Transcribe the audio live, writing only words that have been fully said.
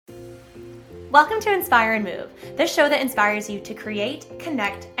Welcome to Inspire and Move, the show that inspires you to create,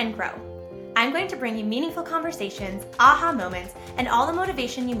 connect, and grow. I'm going to bring you meaningful conversations, aha moments, and all the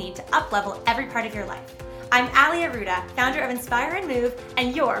motivation you need to up-level every part of your life. I'm Ali Aruda, founder of Inspire and Move,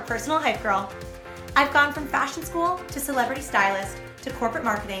 and your personal hype girl. I've gone from fashion school to celebrity stylist to corporate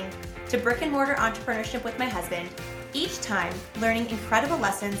marketing to brick and mortar entrepreneurship with my husband, each time learning incredible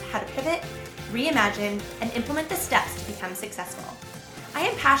lessons how to pivot, reimagine, and implement the steps to become successful. I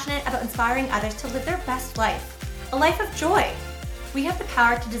am passionate about inspiring others to live their best life, a life of joy. We have the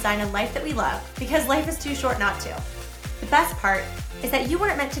power to design a life that we love because life is too short not to. The best part is that you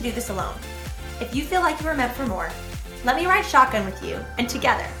weren't meant to do this alone. If you feel like you were meant for more, let me ride shotgun with you, and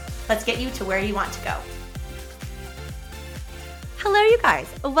together, let's get you to where you want to go. Hello, you guys.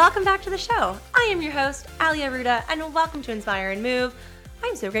 Welcome back to the show. I am your host, Ali Aruda, and welcome to Inspire and Move.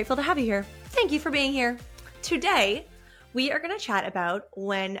 I'm so grateful to have you here. Thank you for being here. Today, we are going to chat about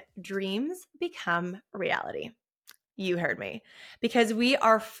when dreams become reality. You heard me, because we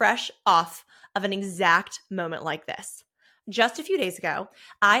are fresh off of an exact moment like this. Just a few days ago,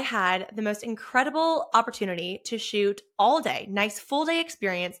 I had the most incredible opportunity to shoot all day, nice full day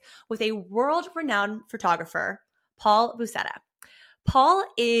experience with a world-renowned photographer, Paul Buceta. Paul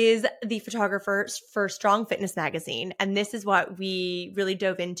is the photographer for Strong Fitness magazine, and this is what we really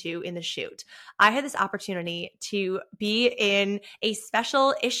dove into in the shoot. I had this opportunity to be in a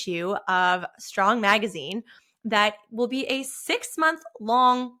special issue of Strong magazine that will be a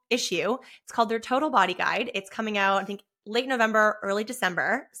 6-month-long issue. It's called their Total Body Guide. It's coming out, I think, late November, early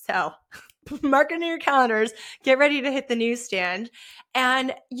December. So mark it in your calendars. Get ready to hit the newsstand.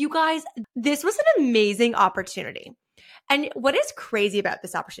 And you guys, this was an amazing opportunity. And what is crazy about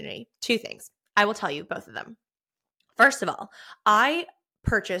this opportunity? Two things. I will tell you both of them. First of all, I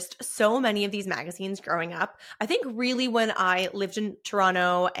purchased so many of these magazines growing up. I think really when I lived in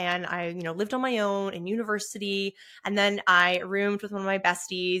Toronto and I, lived on my own in university, and then I roomed with one of my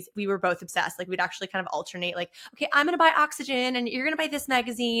besties, we were both obsessed. Like, we'd actually kind of alternate, like, okay, I'm going to buy Oxygen and you're going to buy this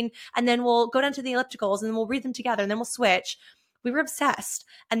magazine, and then we'll go down to the ellipticals and then we'll read them together and then we'll switch. We were obsessed.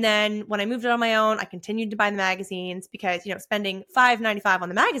 And then when I moved it on my own, I continued to buy the magazines because, spending $5.95 on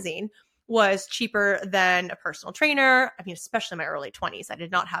the magazine was cheaper than a personal trainer. I mean, especially in my early 20s, I did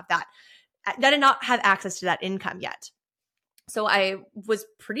not have that. I did not have access to that income yet. So I was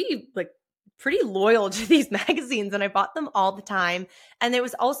pretty loyal to these magazines, and I bought them all the time. And it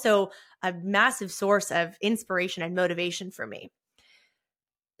was also a massive source of inspiration and motivation for me.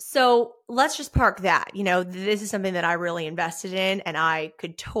 So let's just park that. This is something that I really invested in and I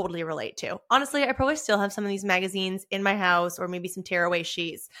could totally relate to. Honestly, I probably still have some of these magazines in my house, or maybe some tearaway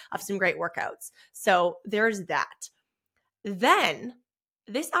sheets of some great workouts. So there's that. Then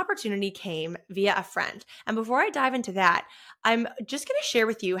this opportunity came via a friend. And before I dive into that, I'm just going to share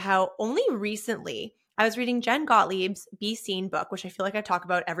with you how only recently I was reading Jen Gottlieb's Be Seen book, which I feel like I talk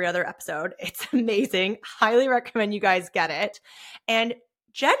about every other episode. It's amazing. Highly recommend you guys get it. And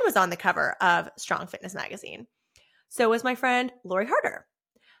Jen was on the cover of Strong Fitness magazine. So was my friend Lori Harder,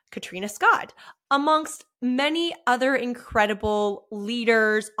 Katrina Scott, amongst many other incredible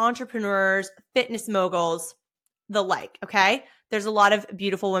leaders, entrepreneurs, fitness moguls, the like, okay? There's a lot of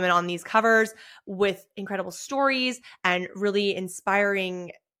beautiful women on these covers with incredible stories and really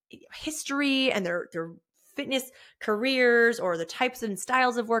inspiring history and their fitness careers or the types and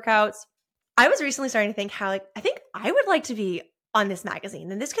styles of workouts. I was recently starting to think how, I think I would like to be on this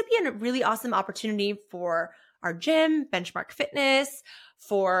magazine. And this could be a really awesome opportunity for our gym, Benchmark Fitness,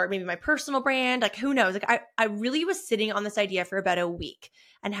 for maybe my personal brand. Like, who knows? I really was sitting on this idea for about a week,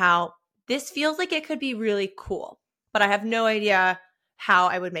 and how this feels like it could be really cool, but I have no idea how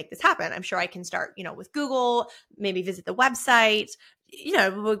I would make this happen. I'm sure I can start, with Google, maybe visit the website,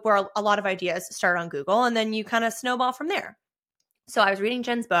 where a lot of ideas start on Google, and then you kind of snowball from there. So I was reading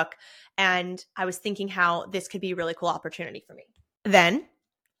Jen's book and I was thinking how this could be a really cool opportunity for me. Then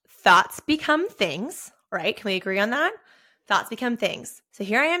thoughts become things, right? Can we agree on that? Thoughts become things. So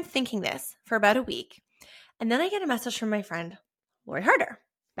here I am thinking this for about a week. And then I get a message from my friend, Lori Harder.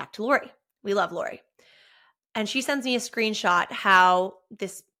 Back to Lori. We love Lori. And she sends me a screenshot how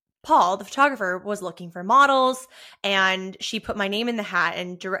this Paul, the photographer, was looking for models, and she put my name in the hat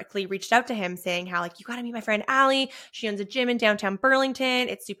and directly reached out to him saying how, you got to meet my friend Ali. She owns a gym in downtown Burlington.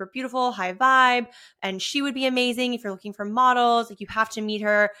 It's super beautiful, high vibe, and she would be amazing if you're looking for models. You have to meet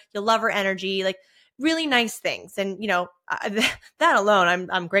her. You'll love her energy. Really nice things. And, that alone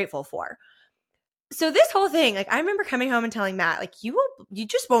I'm grateful for. So this whole thing, I remember coming home and telling Matt, you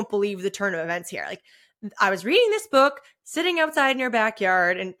just won't believe the turn of events here. I was reading this book, sitting outside in your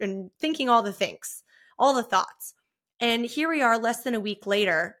backyard and thinking all the things, all the thoughts. And here we are less than a week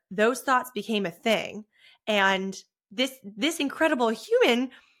later, those thoughts became a thing. And this incredible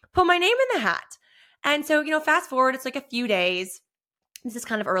human put my name in the hat. And so, fast forward, it's like a few days. This is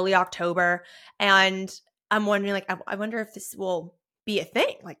kind of early October. And I'm wondering, like, I wonder if this will be a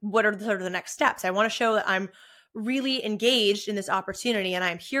thing. Like, what are the next steps? I want to show that I'm really engaged in this opportunity and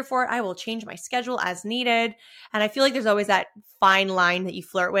I'm here for it. I will change my schedule as needed. And I feel like there's always that fine line that you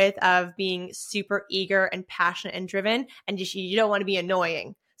flirt with of being super eager and passionate and driven, and you don't want to be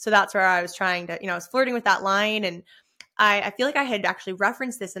annoying. So that's where I was trying to, I was flirting with that line. And I feel like I had actually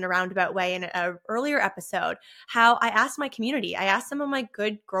referenced this in a roundabout way in an earlier episode, how I asked my community, I asked some of my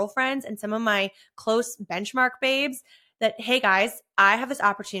good girlfriends and some of my close benchmark babes that, hey guys, I have this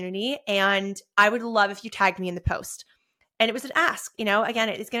opportunity and I would love if you tagged me in the post. And it was an ask, again,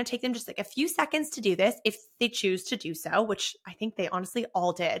 it's going to take them just like a few seconds to do this if they choose to do so, which I think they honestly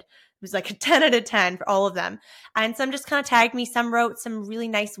all did. It was like a 10 out of 10 for all of them. And some just kind of tagged me. Some wrote some really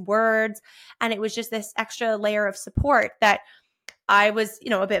nice words. And it was just this extra layer of support that I was,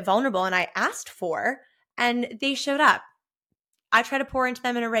 a bit vulnerable and I asked for, and they showed up. I try to pour into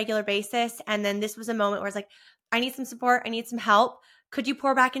them on a regular basis. And then this was a moment where I was like, I need some support. I need some help. Could you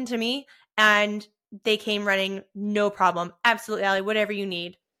pour back into me? And they came running, no problem. Absolutely, Allie, whatever you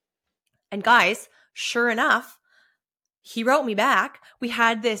need. And guys, sure enough, he wrote me back. We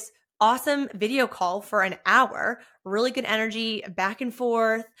had this awesome video call for an hour, really good energy back and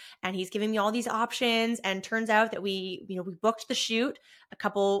forth. And he's giving me all these options. And turns out that we booked the shoot a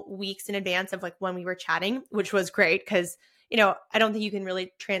couple weeks in advance of like when we were chatting, which was great because, I don't think you can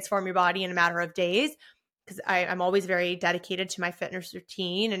really transform your body in a matter of days, because I'm always very dedicated to my fitness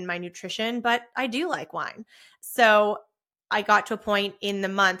routine and my nutrition, but I do like wine. So I got to a point in the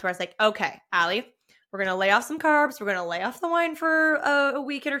month where I was like, okay, Allie, we're going to lay off some carbs. We're going to lay off the wine for a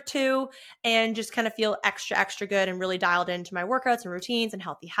week or two and just kind of feel extra, extra good and really dialed into my workouts and routines and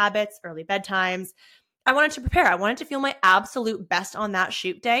healthy habits, early bedtimes. I wanted to prepare. I wanted to feel my absolute best on that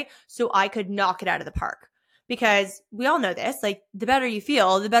shoot day so I could knock it out of the park. Because we all know this, like the better you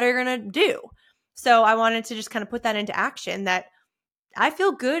feel, the better you're going to do. So I wanted to just kind of put that into action, that I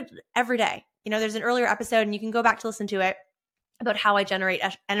feel good every day. There's an earlier episode and you can go back to listen to it about how I generate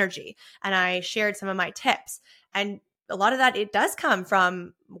energy. And I shared some of my tips. And a lot of that, it does come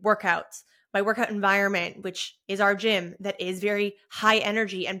from workouts, my workout environment, which is our gym, that is very high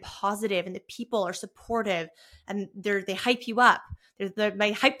energy and positive, and the people are supportive and they hype you up. They're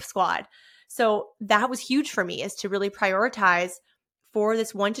my hype squad. So that was huge for me, is to really prioritize for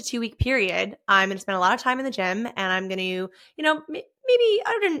this 1 to 2 week period. I'm going to spend a lot of time in the gym, and I'm going to, maybe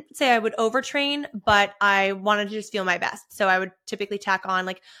I didn't say I would overtrain, but I wanted to just feel my best. So I would typically tack on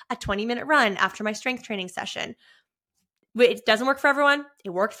like a 20-minute run after my strength training session. It doesn't work for everyone. It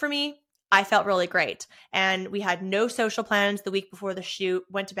worked for me. I felt really great. And we had no social plans the week before the shoot.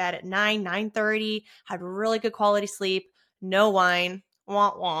 Went to bed at 9:30, had really good quality sleep, no wine,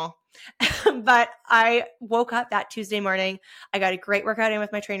 wah, wah. But I woke up that Tuesday morning. I got a great workout in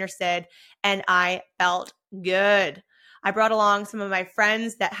with my trainer, Sid, and I felt good. I brought along some of my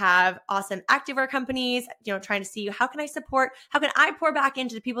friends that have awesome activewear companies, trying to see how can I pour back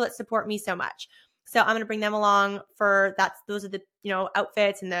into the people that support me so much. So I'm going to bring them along for that. Those are the,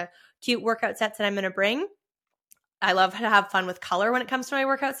 outfits and the cute workout sets that I'm going to bring. I love to have fun with color when it comes to my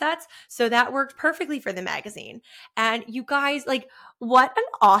workout sets. So that worked perfectly for the magazine. And you guys, like, what an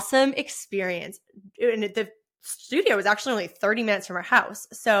awesome experience. And the studio was actually only 30 minutes from our house.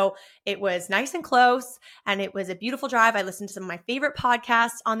 So it was nice and close, and it was a beautiful drive. I listened to some of my favorite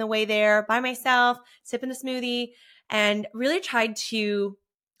podcasts on the way there by myself, sipping a smoothie, and really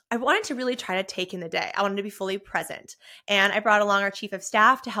I wanted to really try to take in the day. I wanted to be fully present. And I brought along our chief of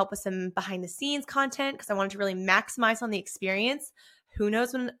staff to help with some behind the scenes content, because I wanted to really maximize on the experience. Who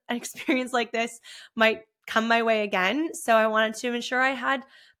knows when an experience like this might come my way again. So I wanted to ensure I had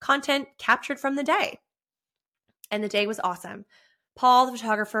content captured from the day. And the day was awesome. Paul, the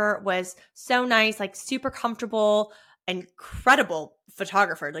photographer, was so nice, like super comfortable, incredible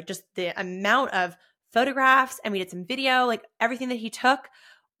photographer. Like just the amount of photographs, and we did some video, like everything that he took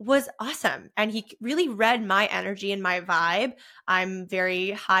was awesome. And he really read my energy and my vibe. I'm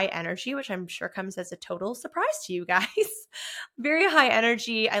very high energy, which I'm sure comes as a total surprise to you guys. Very high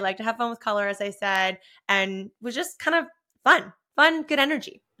energy. I like to have fun with color, as I said, and was just kind of fun, good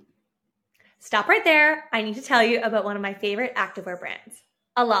energy. Stop right there. I need to tell you about one of my favorite activewear brands,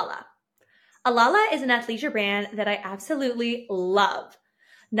 Alala. Alala is an athleisure brand that I absolutely love.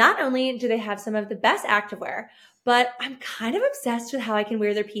 Not only do they have some of the best activewear, but I'm kind of obsessed with how I can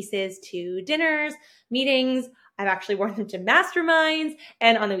wear their pieces to dinners, meetings. I've actually worn them to masterminds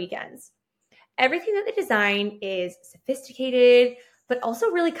and on the weekends. everything that they design is sophisticated, but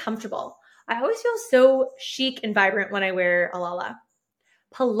also really comfortable. I always feel so chic and vibrant when I wear Alala.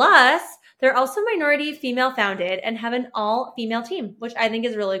 Plus, they're also minority female founded and have an all female team, which I think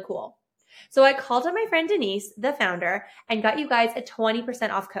is really cool. So I called up my friend Denise, the founder, and got you guys a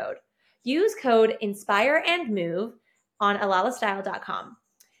 20% off code. Use code INSPIRE and MOVE on alalastyle.com.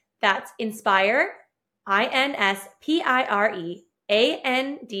 That's INSPIRE,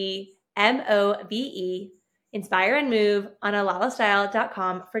 INSPIREANDMOVE, INSPIRE and MOVE on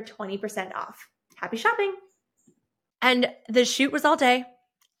alalastyle.com for 20% off. Happy shopping. And the shoot was all day.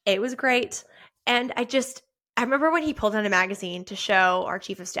 It was great. And I remember when he pulled out a magazine to show our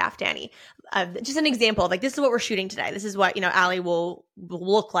chief of staff, Danny, just an example of like, this is what we're shooting today. This is what, Allie will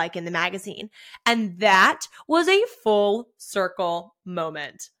look like in the magazine. And that was a full circle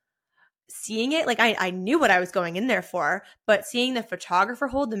moment. Seeing it, like I knew what I was going in there for, but seeing the photographer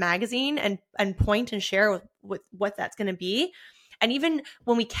hold the magazine and point and share with what that's going to be. And even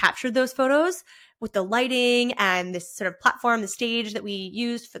when we captured those photos with the lighting and this sort of platform, the stage that we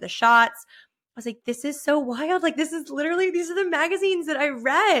used for the shots, I was like, this is so wild. Like, these are the magazines that I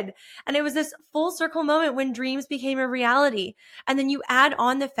read. And it was this full circle moment when dreams became a reality. And then you add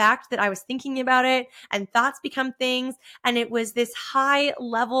on the fact that I was thinking about it and thoughts become things. And it was this high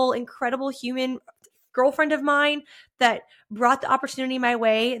level, incredible human girlfriend of mine that brought the opportunity my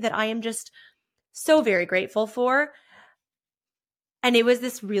way that I am just so very grateful for. And it was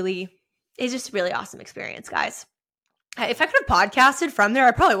just really awesome experience, guys. If I could have podcasted from there,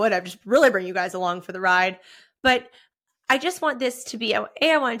 I probably would have just really bring you guys along for the ride. But I just want this to be, I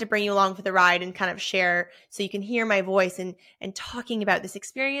wanted to bring you along for the ride and kind of share so you can hear my voice and talking about this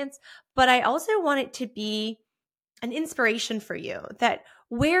experience. But I also want it to be an inspiration for you that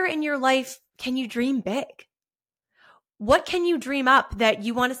where in your life can you dream big? What can you dream up that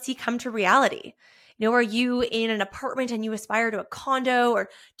you want to see come to reality? Are you in an apartment and you aspire to a condo, or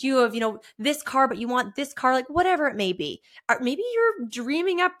do you have, this car, but you want this car, like whatever it may be. Or maybe you're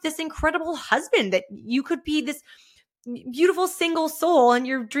dreaming up this incredible husband that you could be this beautiful single soul, and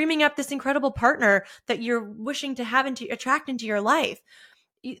you're dreaming up this incredible partner that you're wishing to have attract into your life.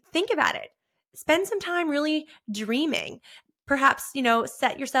 Think about it. Spend some time really dreaming. Perhaps,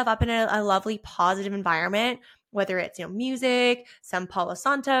 set yourself up in a lovely, positive environment, whether it's, music, some Palo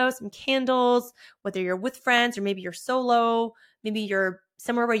Santo, some candles, whether you're with friends or maybe you're solo, maybe you're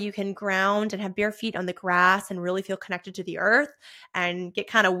somewhere where you can ground and have bare feet on the grass and really feel connected to the earth and get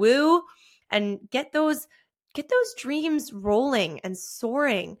kind of woo and get those dreams rolling and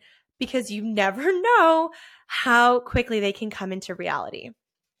soaring, because you never know how quickly they can come into reality.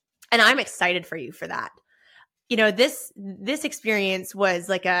 And I'm excited for you for that. This experience was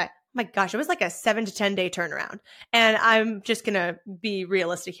like it was like a 7 to 10 day turnaround. And I'm just going to be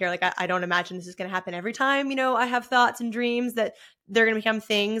realistic here. Like, I don't imagine this is going to happen every time, I have thoughts and dreams that they're going to become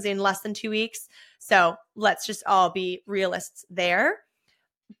things in less than 2 weeks. So let's just all be realists there.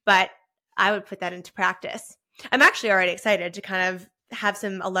 But I would put that into practice. I'm actually already excited to kind of have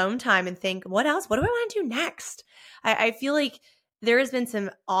some alone time and think, what else? What do I want to do next? I feel like there has been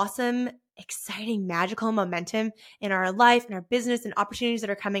some awesome, exciting, magical momentum in our life and our business and opportunities that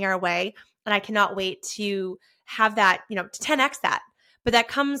are coming our way. And I cannot wait to have that, to 10x that. But that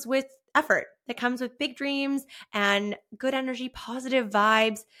comes with effort. That comes with big dreams and good energy, positive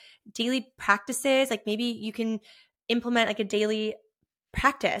vibes, daily practices. Like maybe you can implement like a daily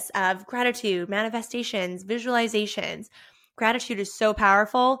practice of gratitude, manifestations, visualizations. Gratitude is so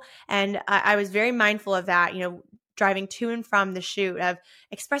powerful. And I was very mindful of that, driving to and from the shoot, of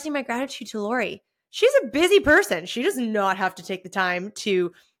expressing my gratitude to Lori. She's a busy person. She does not have to take the time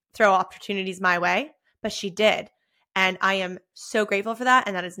to throw opportunities my way, but she did. And I am so grateful for that.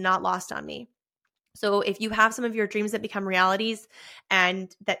 And that is not lost on me. So if you have some of your dreams that become realities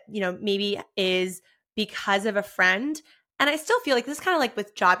and that, maybe is because of a friend, and I still feel like this is kind of like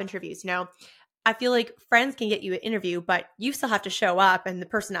with job interviews, I feel like friends can get you an interview, but you still have to show up and the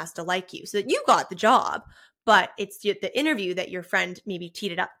person has to like you so that you got the job. But it's the interview that your friend maybe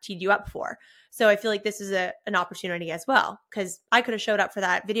teed you up for. So I feel like this is an opportunity as well, because I could have showed up for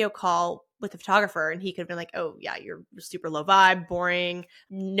that video call with the photographer and he could have been like, oh yeah, you're super low vibe, boring.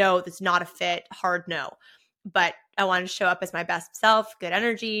 No, that's not a fit, hard no. But I wanted to show up as my best self, good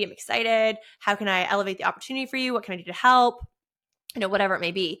energy. I'm excited. How can I elevate the opportunity for you? What can I do to help? Whatever it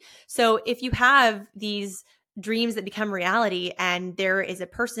may be. So if you have these dreams that become reality and there is a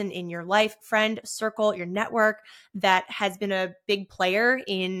person in your life, friend, circle, your network that has been a big player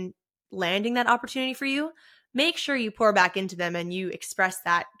in landing that opportunity for you, make sure you pour back into them and you express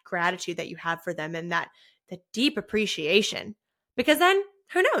that gratitude that you have for them and that the deep appreciation. Because then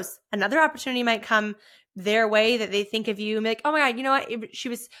who knows? Another opportunity might come their way that they think of you and be like, oh my God, you know what? She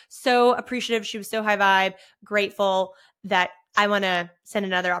was so appreciative. She was so high vibe, grateful that I want to send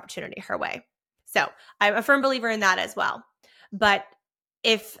another opportunity her way. So I'm a firm believer in that as well. But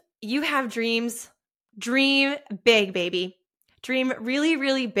if you have dreams, dream big, baby. Dream really,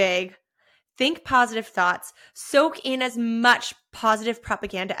 really big. Think positive thoughts. Soak in as much positive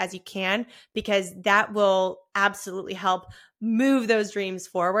propaganda as you can, because that will absolutely help move those dreams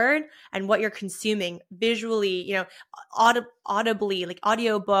forward. And what you're consuming visually, audibly, like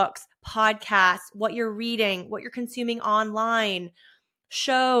audiobooks, podcasts, what you're reading, what you're consuming online,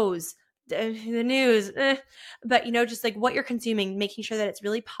 shows, the news, but just like what you're consuming, making sure that it's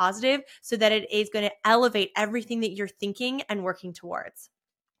really positive so that it is going to elevate everything that you're thinking and working towards.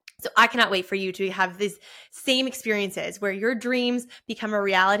 So I cannot wait for you to have these same experiences where your dreams become a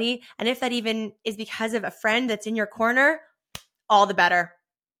reality. And if that even is because of a friend that's in your corner, all the better.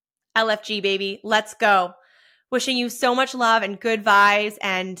 LFG, baby. Let's go. Wishing you so much love and good vibes,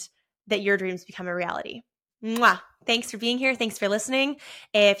 and that your dreams become a reality. Mwah. Thanks for being here. Thanks for listening.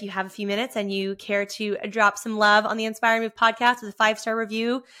 If you have a few minutes and you care to drop some love on the Inspire and Move podcast with a 5-star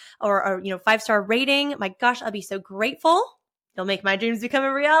review or 5-star rating, my gosh, I'll be so grateful. You'll make my dreams become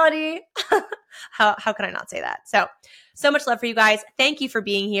a reality. How can I not say that? So much love for you guys. Thank you for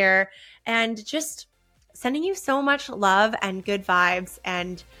being here, and just sending you so much love and good vibes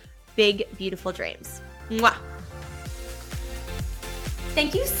and big, beautiful dreams. Mwah.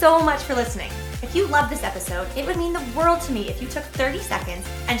 Thank you so much for listening. If you loved this episode, it would mean the world to me if you took 30 seconds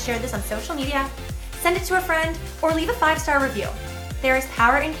and shared this on social media, send it to a friend, or leave a 5-star review. There is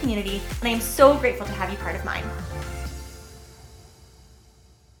power in community, and I am so grateful to have you part of mine.